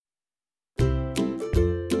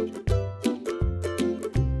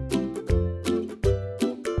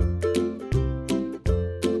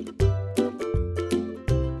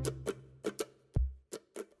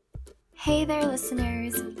Hey there,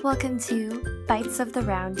 listeners! Welcome to Bites of the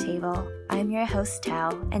Round Table. I'm your host,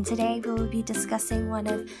 Tal, and today we will be discussing one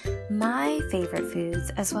of my favorite foods,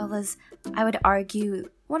 as well as, I would argue,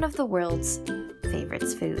 one of the world's favorite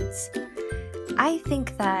foods. I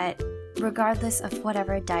think that regardless of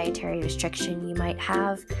whatever dietary restriction you might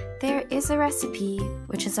have, there is a recipe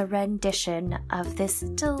which is a rendition of this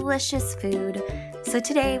delicious food. So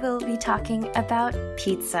today we'll be talking about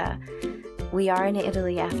pizza. We are in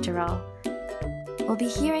Italy after all. We'll be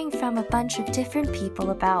hearing from a bunch of different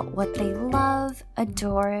people about what they love,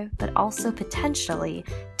 adore, but also potentially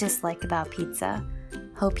dislike about pizza.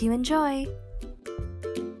 Hope you enjoy!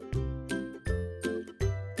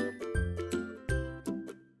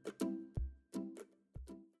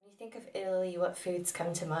 Italy, what foods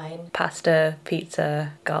come to mind? Pasta,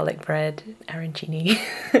 pizza, garlic bread, arancini.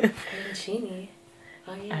 Arancini?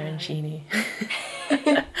 Oh yeah. Arancini.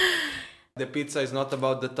 The pizza is not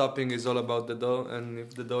about the topping, it's all about the dough, and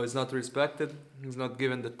if the dough is not respected, is not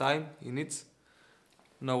given the time it needs,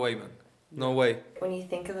 no way, man. No way. When you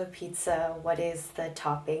think of a pizza, what is the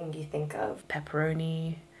topping you think of?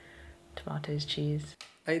 Pepperoni, tomatoes, cheese.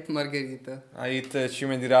 I eat margherita. I eat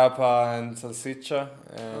cime di rapa and salsiccia,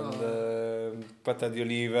 and pata di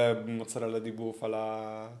olive, mozzarella di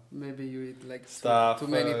bufala. Maybe you eat like stuff, too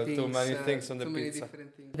many things. Too many things on the too many pizza.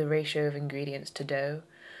 different things. The ratio of ingredients to dough,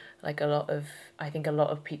 I think a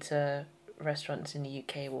lot of pizza restaurants in the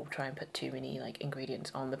UK will try and put too many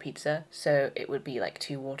ingredients on the pizza, so it would be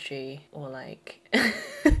too watery, or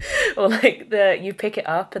you pick it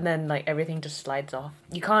up and then everything just slides off.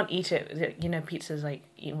 You can't eat it, pizza's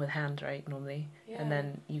eaten with hands, right, normally, yeah. And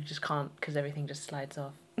then you just can't because everything just slides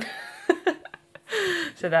off.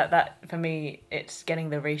 So that for me, it's getting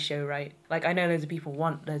the ratio right. I know loads of people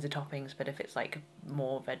want loads of toppings, but if it's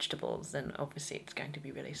more vegetables, then obviously it's going to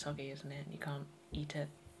be really soggy, isn't it? You can't eat it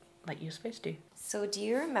like you're supposed to. So do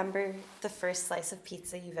you remember the first slice of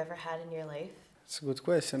pizza you've ever had in your life? It's a good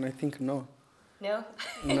question. I think no. No?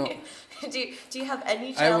 No. Do you have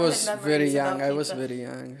any childhood memories about pizza? I was very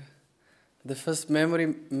young. The first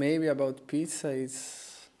memory maybe about pizza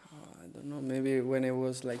is, I don't know, maybe when I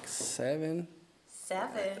was 7.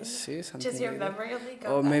 7? See, something. Does your memory only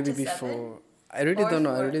go or back maybe to before. 7? I really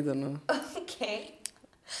don't know. Okay.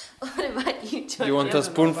 What about you, George? You want a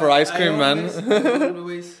spoon for ice cream, man? I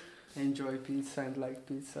always enjoy pizza and like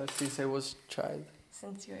pizza since I was a child.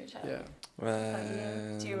 Since you were a child?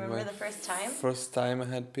 Yeah. Do you remember the first time? First time I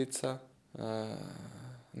had pizza?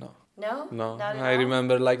 No. No? No, Not at I all?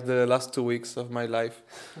 remember the last 2 weeks of my life,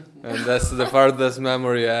 and that's the farthest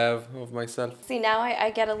memory I have of myself. See, now I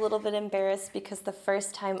get a little bit embarrassed because the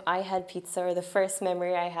first time I had pizza, or the first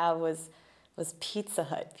memory I have was Pizza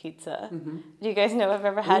Hut pizza. Mm-hmm. Do you guys know if I've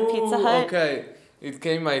ever had Pizza Hut? Okay, it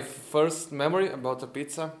came my first memory about a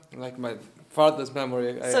pizza, my farthest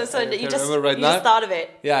memory. So I you can just remember right now. just thought of it.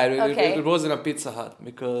 Yeah, Okay. it wasn't a Pizza Hut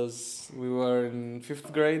because we were in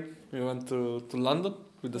 5th grade. We went to London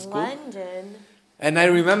with the school. London. And I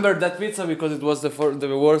remember that pizza because it was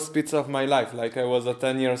the worst pizza of my life. I was a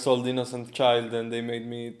 10 years old innocent child, and they made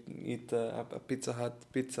me eat a Pizza Hut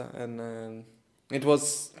pizza, and it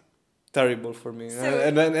was terrible for me.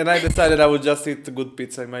 And I decided I would just eat good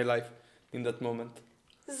pizza in my life in that moment.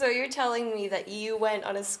 So you're telling me that you went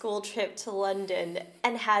on a school trip to London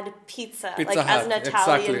and had pizza Pizza as Hut, an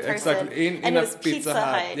Italian person, exactly. In it a was Pizza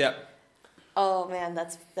Hut. Yeah. Oh man,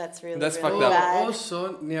 that's really That's really fucked up. bad.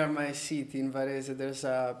 Also, near my city in Varese, there's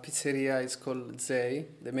a pizzeria. It's called Zei.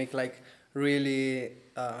 They make really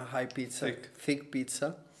high pizza, thick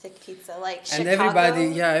pizza. Thick pizza, like And Chicago.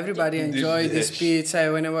 everybody enjoyed this dish.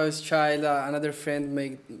 pizza. When I was a child, another friend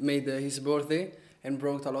made his birthday and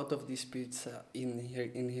brought a lot of this pizza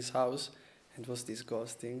in his house. It was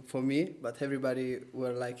disgusting for me, but everybody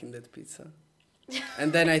were liking that pizza.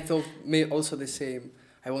 And then I thought, me also the same.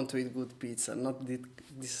 I want to eat good pizza, not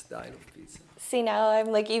this style of pizza. See, now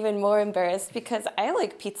I'm even more embarrassed because I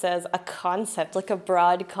like pizza as a concept, a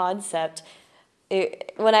broad concept.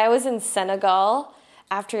 When I was in Senegal,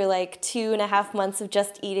 after 2.5 months of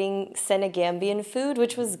just eating Senegambian food,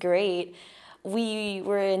 which was great, we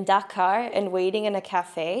were in Dakar and waiting in a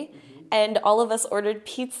cafe, and all of us ordered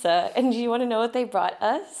pizza. And do you want to know what they brought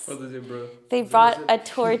us? What did you bring? They brought a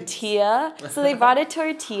tortilla. So they brought a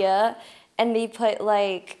tortilla, and they put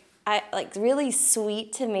really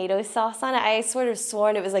sweet tomato sauce on it. I sort of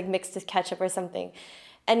sworn it was mixed with ketchup or something.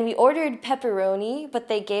 And we ordered pepperoni, but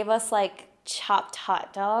they gave us chopped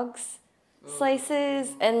hot dogs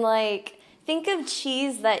slices, and think of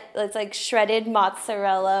cheese that's shredded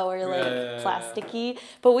mozzarella or plasticky.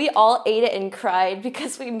 But we all ate it and cried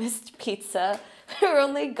because we missed pizza. We were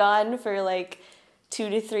only gone for 2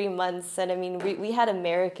 to 3 months, and I mean, we had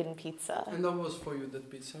American pizza. And that was for you, that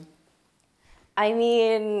pizza? I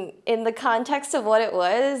mean, in the context of what it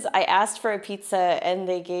was, I asked for a pizza and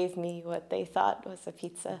they gave me what they thought was a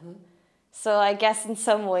pizza. Mm-hmm. So I guess in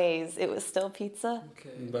some ways it was still pizza.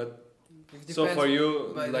 Okay. But It so depends for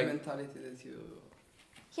you, by like the mentality that you...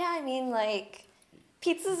 Yeah, I mean, like,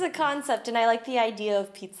 pizza's a concept and I like the idea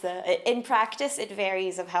of pizza. In practice, it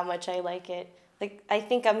varies of how much I like it. Like, I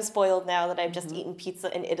think I'm spoiled now that I've just eaten pizza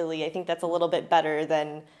in Italy. I think that's a little bit better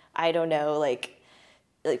than, I don't know, like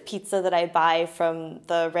pizza that I buy from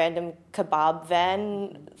the random kebab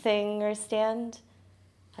van thing or stand.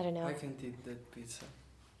 I don't know. I can't eat that pizza.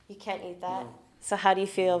 You can't eat that? No. So how do you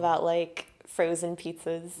feel about, like, frozen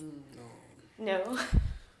pizzas? No. No.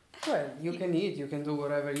 Well, you can eat, you can do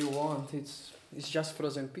whatever you want. It's just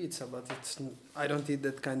frozen pizza, but I don't eat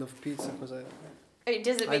that kind of pizza because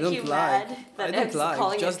Does it I make don't you like. mad I that don't I'm like.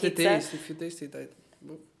 calling Just it the pizza? taste. If you taste it,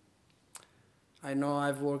 I know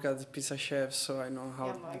I've worked as a pizza chef, so I know how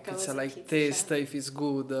Yeah, the Marco was pizza a like pizza taste. chef. If it's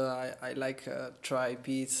good, I like try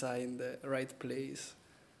pizza in the right place.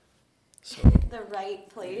 So The right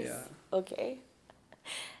place? yeah. Okay.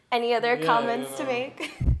 Any other Yeah, comments you to know. make?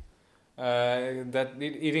 that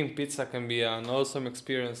eating pizza can be an awesome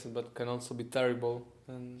experience, but can also be terrible,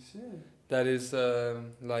 and that is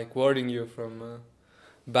like warding you from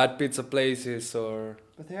bad pizza places or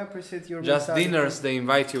But I appreciate your just mentality. dinners they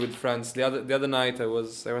invite you with friends. The other night I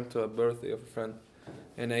went to a birthday of a friend,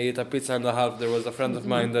 and I ate a pizza and a half. There was a friend of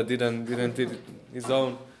mine that didn't eat his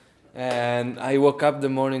own, and I woke up the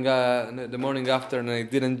morning after and I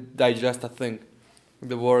didn't digest a thing.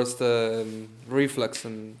 The worst reflux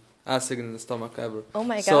and acid in the stomach ever. Oh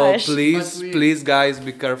my So gosh. please guys,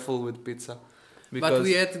 be careful with pizza. But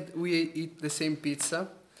we eat the same pizza,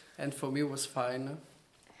 and for me it was fine.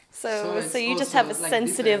 So it's you just also, have a like,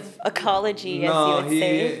 sensitive different. ecology, as you No, would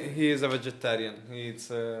say. he is a vegetarian. He eats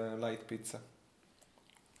light pizza.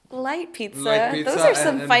 Light pizza. Light pizza Those are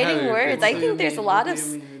some and fighting heavy words. pizza. I think there's a lot of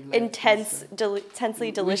intense, Which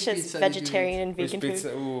intensely delicious pizza did you vegetarian and Which vegan pizza?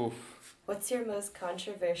 food. Ooh. What's your most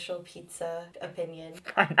controversial pizza opinion?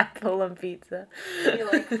 Pineapple on pizza. You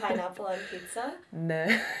like pineapple on pizza? No.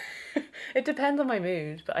 It depends on my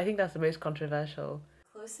mood, but I think that's the most controversial.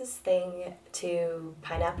 Closest thing to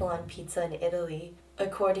pineapple on pizza in Italy,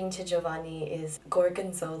 according to Giovanni, is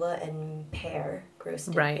gorgonzola and pear,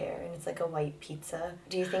 roasted Right. pear, and it's like a white pizza.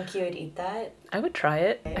 Do you think you would eat that? I would try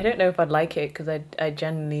it. I don't know if I'd like it because I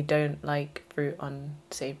generally don't like fruit on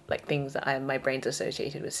like things that my brain's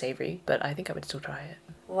associated with savory, but I think I would still try it.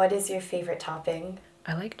 What is your favorite topping?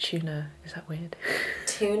 I like tuna. Is that weird?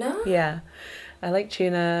 Tuna? Yeah. I like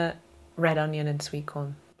tuna, red onion and sweet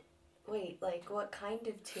corn. Wait, like what kind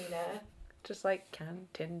of tuna? Just like canned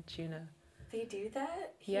tin tuna. They do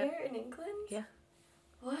that Yeah. here in England? Yeah.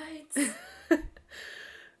 What?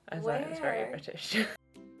 I thought it was very Where? British.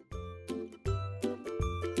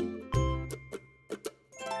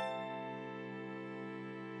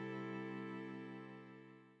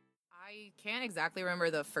 I can't exactly remember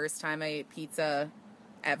the first time I ate pizza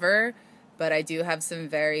ever, but I do have some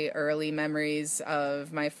very early memories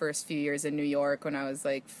of my first few years in New York when I was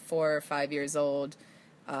like 4 or 5 years old,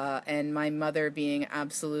 and my mother being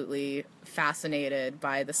absolutely fascinated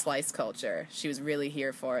by the slice culture. She was really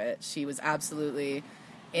here for it. She was absolutely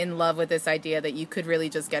in love with this idea that you could really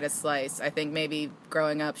just get a slice. I think maybe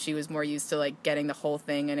growing up she was more used to like getting the whole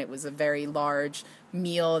thing, and it was a very large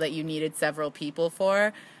meal that you needed several people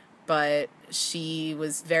for. But she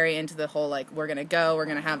was very into the whole, like, we're going to go, we're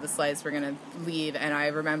going to have the slice, we're going to leave. And I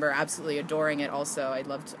remember absolutely adoring it also. I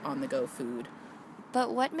loved on-the-go food.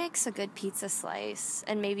 But what makes a good pizza slice?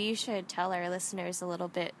 And maybe you should tell our listeners a little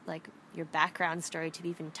bit, like, your background story to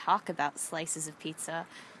even talk about slices of pizza.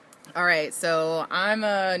 All right, so I'm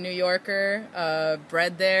a New Yorker,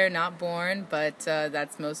 bred there, not born, but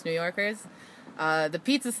that's most New Yorkers. The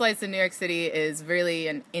pizza slice in New York City is really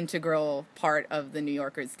an integral part of the New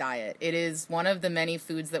Yorker's diet. It is one of the many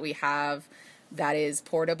foods that we have that is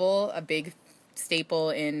portable. A big staple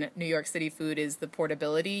in New York City food is the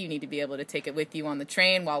portability. You need to be able to take it with you on the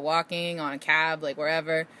train, while walking, on a cab, like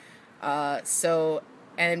wherever.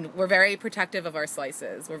 And we're very protective of our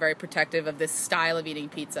slices. We're very protective of this style of eating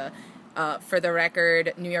pizza. For the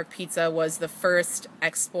record, New York Pizza was the first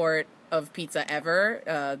export of pizza ever.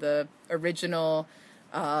 The original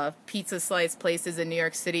pizza slice places in New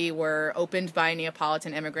York City were opened by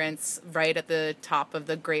Neapolitan immigrants right at the top of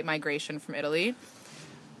the Great Migration from Italy.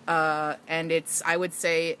 And it's, I would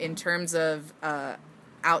say, in terms of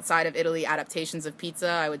outside of Italy adaptations of pizza,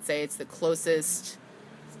 I would say it's the closest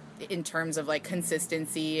in terms of like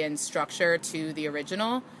consistency and structure to the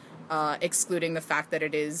original. excluding the fact that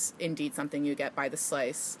it is indeed something you get by the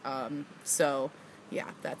slice. So, yeah,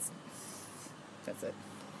 that's it.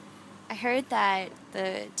 I heard that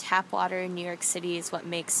the tap water in New York City is what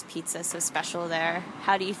makes pizza so special there.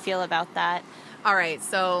 How do you feel about that? All right,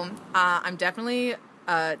 so I'm definitely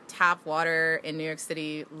a tap water in New York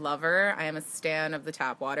City lover. I am a stan of the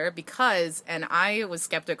tap water because, and I was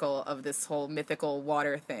skeptical of this whole mythical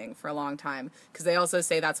water thing for a long time because they also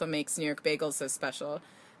say that's what makes New York bagels so special,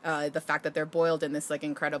 the fact that they're boiled in this like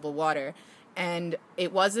incredible water. And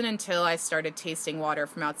it wasn't until I started tasting water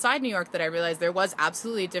from outside New York that I realized there was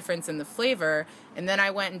absolutely a difference in the flavor. And then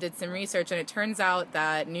I went and did some research, and it turns out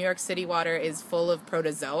that New York City water is full of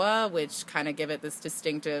protozoa, which kind of give it this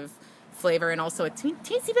distinctive flavor and also a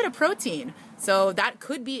tasty bit of protein. So that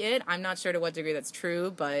could be it. I'm not sure to what degree that's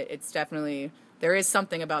true, but it's definitely, there is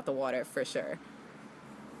something about the water for sure.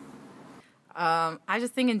 I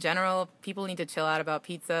just think in general, people need to chill out about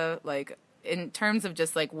pizza. Like, in terms of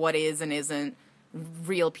just like what is and isn't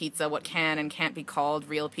real pizza, what can and can't be called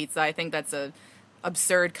real pizza, I think that's a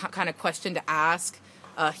absurd kind of question to ask.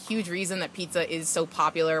 A huge reason that pizza is so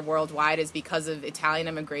popular worldwide is because of Italian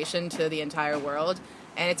immigration to the entire world.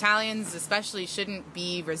 And Italians especially shouldn't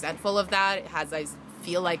be resentful of that, as I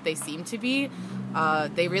feel like they seem to be.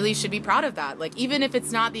 They really should be proud of that. Like, even if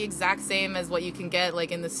it's not the exact same as what you can get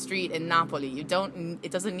like in the street in Napoli, it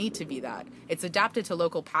doesn't need to be that. It's adapted to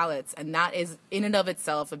local palates, and that is in and of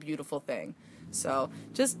itself a beautiful thing. So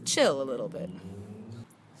just chill a little bit.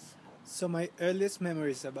 So my earliest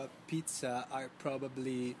memories about pizza are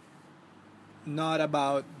probably not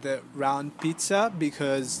about the round pizza,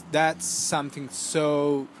 because that's something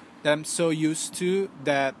that I'm so used to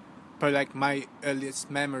that probably like my earliest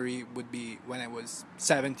memory would be when I was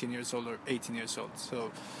 17 years old or 18 years old.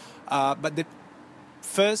 So, but the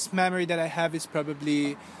first memory that I have is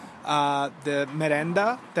probably the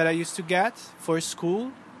merenda that I used to get for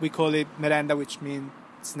school. We call it merenda, which means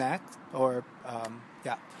snack, or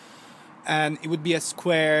yeah. And it would be a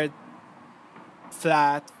squared,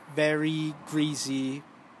 flat, very greasy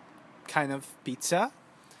kind of pizza.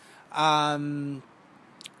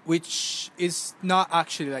 Which is not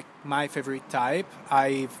actually like my favorite type.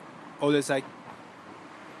 I've always like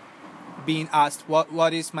been asked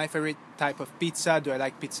what is my favorite type of pizza. Do I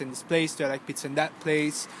like pizza in this place? Do I like pizza in that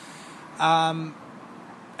place? And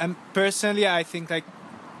personally, I think like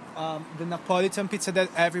the Napolitan pizza that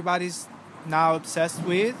everybody's now obsessed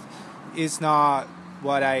with is not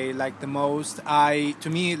what I like the most. To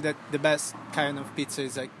me, the best kind of pizza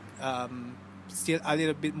is like still a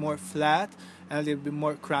little bit more flat, and a little bit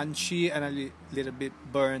more crunchy, and a little bit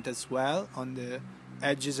burnt as well on the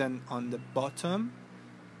edges and on the bottom.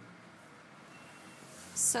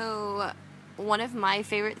 So, one of my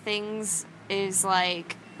favorite things is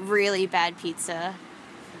like really bad pizza.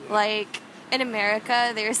 Like, in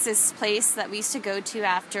America, there's this place that we used to go to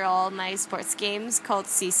after all my sports games called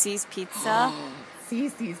Cici's Pizza.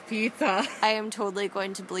 Cici's Pizza. I am totally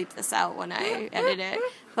going to bleep this out when I edit it.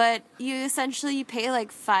 But you pay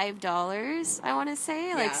like $5, I want to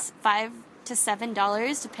say, like $5 to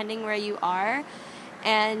 $7, depending where you are.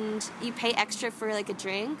 And you pay extra for like a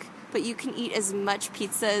drink, but you can eat as much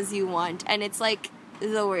pizza as you want. And it's like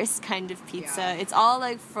the worst kind of pizza. Yeah. It's all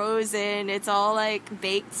like frozen, it's all like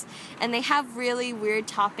baked, and they have really weird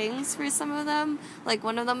toppings for some of them. Like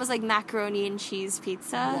one of them was like macaroni and cheese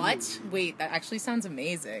pizza. What? Wait, that actually sounds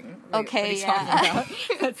amazing. Wait, okay, what are you yeah. talking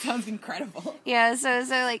about? That sounds incredible. Yeah, so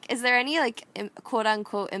like, is there any like quote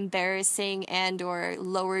unquote embarrassing and or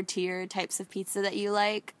lower tier types of pizza that you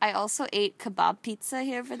like? I also ate kebab pizza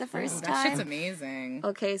here for the first time. That shit's amazing.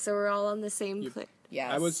 Okay, so we're all on the same place.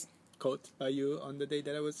 Yes. I was caught by you on the day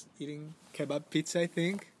that I was eating kebab pizza, I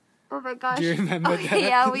think. Oh my gosh. Do you remember that?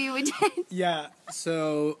 Yeah, we did. Yeah,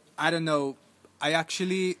 so I don't know. I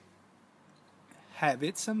actually have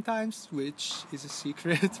it sometimes, which is a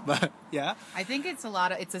secret, but yeah. I think it's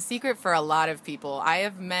a secret for a lot of people. I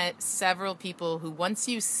have met several people who once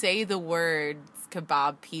you say the word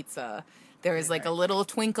kebab pizza, there is like a little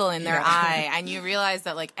twinkle in their eye, and you realize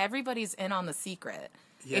that like everybody's in on the secret.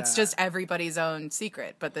 Yeah. It's just everybody's own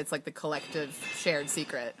secret, but it's like the collective shared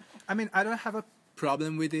secret. I mean, I don't have a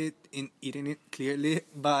problem with it in eating it clearly,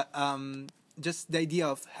 but just the idea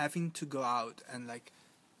of having to go out and like,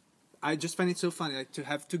 I just find it so funny, like to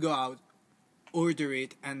have to go out, order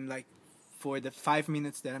it, and like for the 5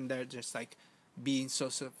 minutes that I'm there, just like being so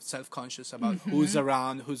self-conscious about who's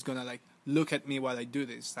around, who's gonna like look at me while I do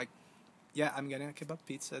this. Like, yeah, I'm getting a kebab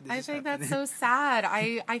pizza. This I is think happening. that's so sad.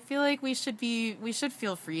 I feel like we should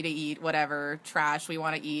feel free to eat whatever trash we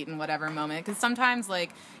want to eat in whatever moment. Because sometimes,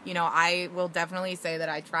 like, you know, I will definitely say that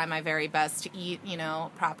I try my very best to eat, you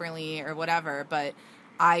know, properly or whatever. But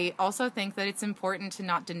I also think that it's important to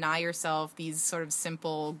not deny yourself these sort of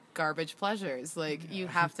simple garbage pleasures. Like, you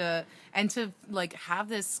have to, and to, like, have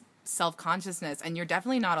this self-consciousness. And you're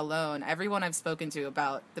definitely not alone. Everyone I've spoken to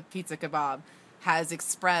about the pizza kebab has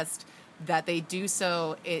expressed that they do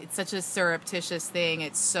so. It's such a surreptitious thing.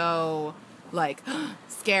 It's so, like,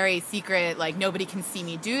 scary, secret, like, nobody can see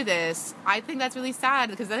me do this. I think that's really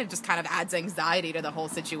sad because then it just kind of adds anxiety to the whole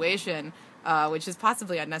situation, which is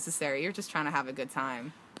possibly unnecessary. You're just trying to have a good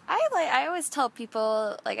time. I always tell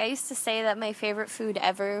people, like, I used to say that my favorite food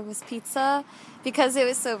ever was pizza because it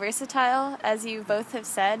was so versatile, as you both have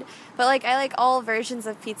said. But, like, I like all versions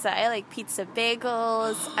of pizza. I like pizza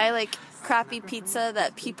bagels. I like crappy pizza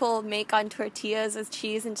that people make on tortillas with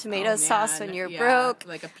cheese and tomato sauce when you're broke.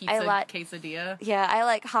 Like a pizza quesadilla. Yeah, I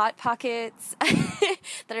like Hot Pockets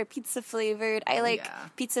that are pizza flavored. I like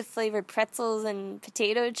pizza flavored pretzels and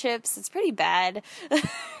potato chips. It's pretty bad.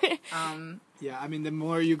 Yeah, I mean, the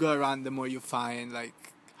more you go around, the more you find, like,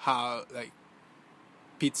 how, like,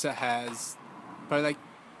 pizza has probably, like,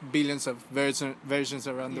 billions of versions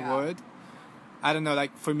around the world. I don't know,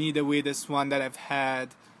 like, for me, the weirdest one that I've had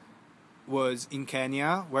was in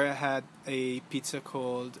Kenya, where I had a pizza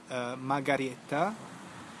called Margarita,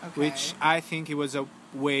 which I think it was a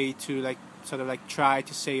way to, like, sort of, like, try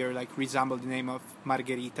to say or, like, resemble the name of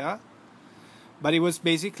Margherita. But it was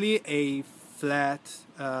basically a flat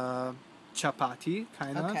chapati,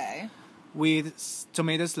 kind of, with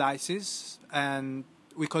tomato slices, and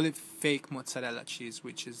we call it fake mozzarella cheese,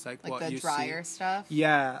 which is like what the you drier see. Stuff.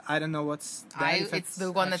 Yeah, I don't know what's that. It's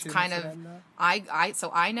the one that's kind of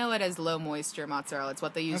so I know it as low moisture mozzarella. It's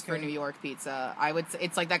what they use for New York pizza. I would say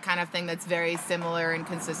it's like that kind of thing that's very similar in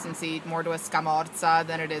consistency, more to a scamorza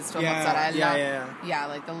than it is to a mozzarella. Yeah,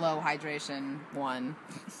 like the low hydration one.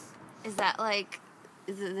 Is that like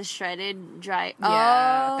the shredded dry?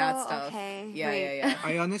 Yeah, that stuff. Okay. Yeah.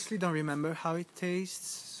 I honestly don't remember how it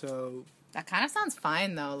tastes, so... That kind of sounds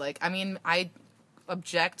fine, though. Like, I mean, I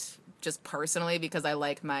object just personally because I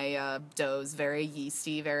like my doughs very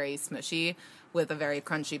yeasty, very smushy, with a very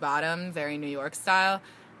crunchy bottom, very New York style.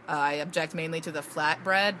 I object mainly to the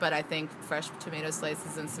flatbread, but I think fresh tomato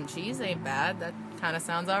slices and some cheese ain't bad. That kind of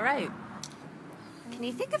sounds all right. Can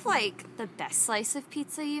you think of, like, the best slice of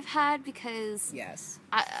pizza you've had? Because... Yes.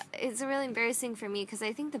 It's really embarrassing for me because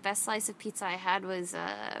I think the best slice of pizza I had was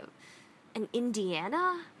in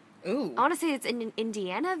Indiana. Ooh. I want to say it's in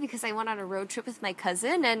Indiana because I went on a road trip with my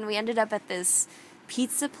cousin and we ended up at this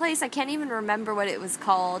pizza place. I can't even remember what it was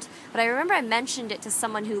called, but I remember I mentioned it to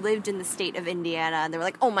someone who lived in the state of Indiana and they were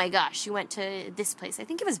like, oh my gosh, you went to this place. I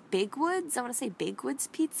think it was Big Woods. I want to say Big Woods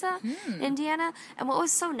Pizza, Indiana. And what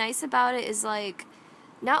was so nice about it is, like,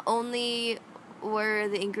 not only were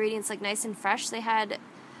the ingredients, like, nice and fresh,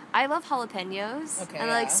 I love jalapenos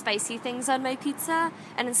and I like spicy things on my pizza,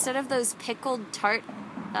 and instead of those pickled tart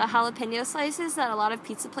jalapeno slices that a lot of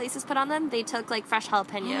pizza places put on them, they took, like, fresh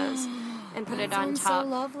jalapenos and put it on top. So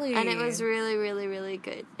lovely. And it was really, really, really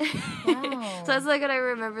good. Wow. So that's, like, what I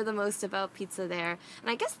remember the most about pizza there. And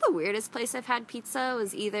I guess the weirdest place I've had pizza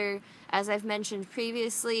was either, as I've mentioned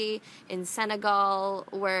previously, in Senegal,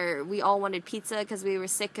 where we all wanted pizza because we were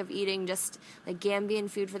sick of eating just, like, Gambian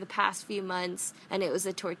food for the past few months. And it was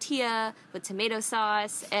a tortilla with tomato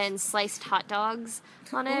sauce and sliced hot dogs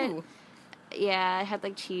on it. Ooh. Yeah, I had,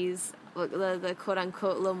 like, cheese, the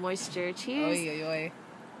quote-unquote low moisture cheese. Oy, oy, oy.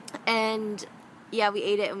 And, yeah, we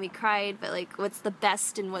ate it and we cried, but, like, what's the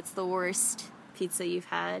best and what's the worst pizza you've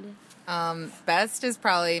had? Best is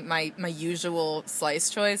probably my usual slice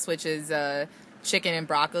choice, which is chicken and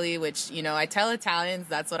broccoli, which, you know, I tell Italians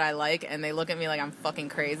that's what I like, and they look at me like I'm fucking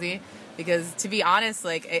crazy. Because, to be honest,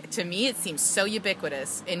 like, to me, it seems so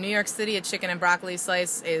ubiquitous. In New York City, a chicken and broccoli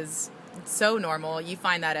slice is so normal. You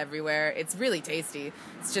find that everywhere. It's really tasty.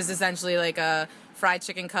 It's just essentially like a fried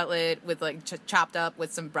chicken cutlet with, like, chopped up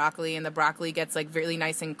with some broccoli, and the broccoli gets, like, really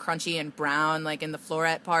nice and crunchy and brown, like, in the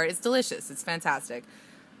floret part. It's delicious. It's fantastic.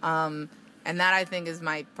 And that, I think, is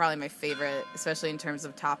probably my favorite, especially in terms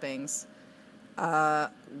of toppings.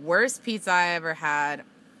 Worst pizza I ever had,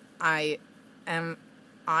 I am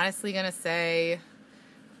honestly going to say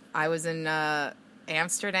I was in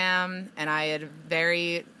Amsterdam, and I had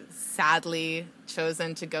very sadly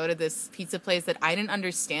chosen to go to this pizza place that I didn't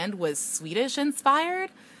understand was Swedish inspired.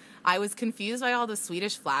 I was confused by all the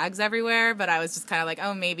Swedish flags everywhere, but I was just kind of like,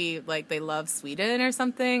 oh, maybe, like, they love Sweden or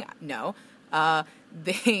something. No.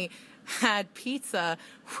 They had pizza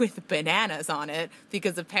with bananas on it,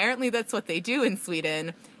 because apparently that's what they do in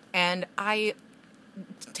Sweden. And I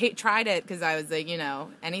tried it because I was like,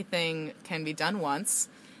 anything can be done once.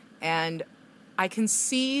 And I can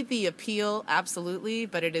see the appeal, absolutely,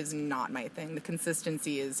 but it is not my thing. The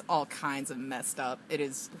consistency is all kinds of messed up. It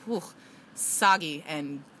is soggy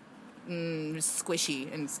and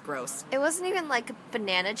squishy, and it's gross. It wasn't even like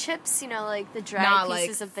banana chips, like the dried Not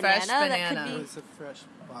pieces like of banana, fresh that banana. could It be, was a fresh.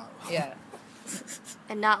 Wow. Yeah.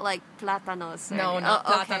 and not like plátanos. Or No, anything. not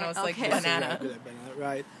Oh, okay, plátanos, like okay. banana. Regular banana,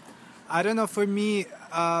 right? I don't know. For me,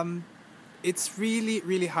 it's really,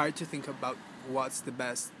 really hard to think about what's the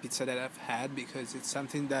best pizza that I've had, because it's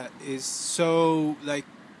something that is so like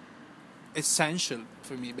essential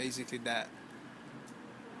for me. Basically, that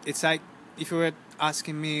it's like if you were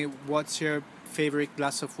asking me what's your favorite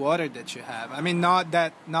glass of water that you have. I mean, not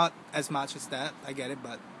as much as that. I get it,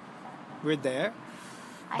 but we're there.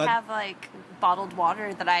 I But- have like bottled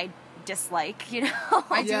water that I dislike,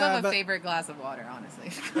 I do Yeah, have a but- favorite glass of water,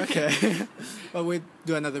 honestly. Okay, well, we'll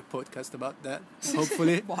do another podcast about that.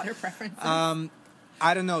 Hopefully. Water preferences.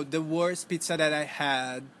 I don't know, the worst pizza that I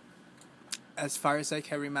had, as far as I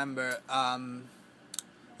can remember,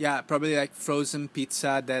 probably like frozen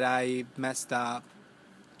pizza that I messed up,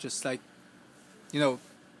 just like,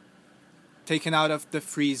 taken out of the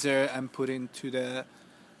freezer and put into the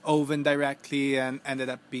oven directly, and ended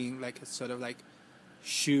up being like a sort of like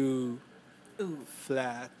shoe Ooh.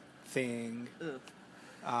 flat thing. Ooh.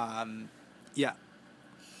 Yeah,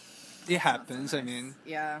 it happens. I mean,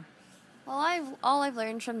 Yeah. Well, all I've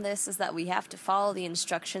learned from this is that we have to follow the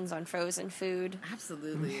instructions on frozen food.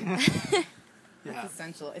 Absolutely. yeah. That's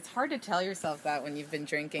essential. It's hard to tell yourself that when you've been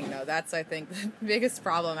drinking, though. That's, I think, the biggest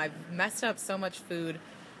problem. I've messed up so much food,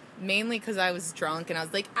 mainly because I was drunk, and I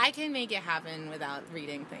was like, I can make it happen without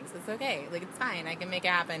reading things. It's okay. Like, it's fine. I can make it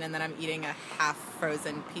happen. And then I'm eating a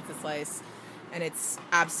half-frozen pizza slice, and it's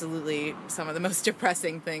absolutely some of the most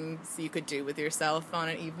depressing things you could do with yourself on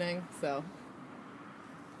an evening. So,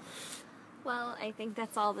 Well, I think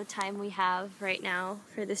that's all the time we have right now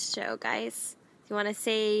for this show, guys. Do you want to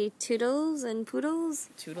say toodles and poodles?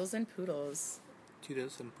 toodles and poodles.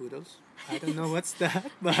 Toodles and poodles. I don't know what's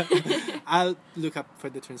that, but I'll look up for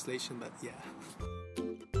the translation, but yeah.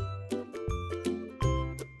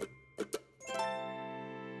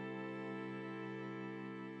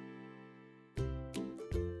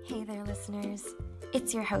 Hey there, listeners.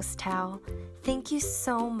 It's your host, Tao. Thank you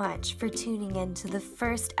so much for tuning in to the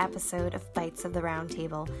first episode of Bites of the Round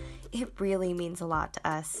Table. It really means a lot to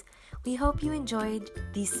us. We hope you enjoyed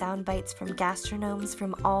these sound bites from gastronomes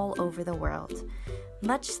from all over the world.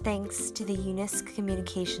 Much thanks to the UNISC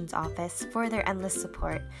Communications Office for their endless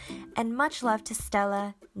support, and much love to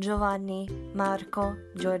Stella, Giovanni, Marco,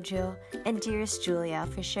 Giorgio, and dearest Julia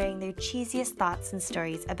for sharing their cheesiest thoughts and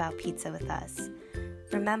stories about pizza with us.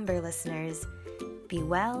 Remember, listeners, be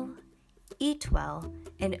well, eat well,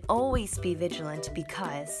 and always be vigilant,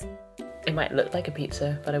 because It might look like a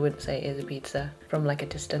pizza, but I wouldn't say it is a pizza from like a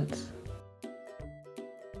distance.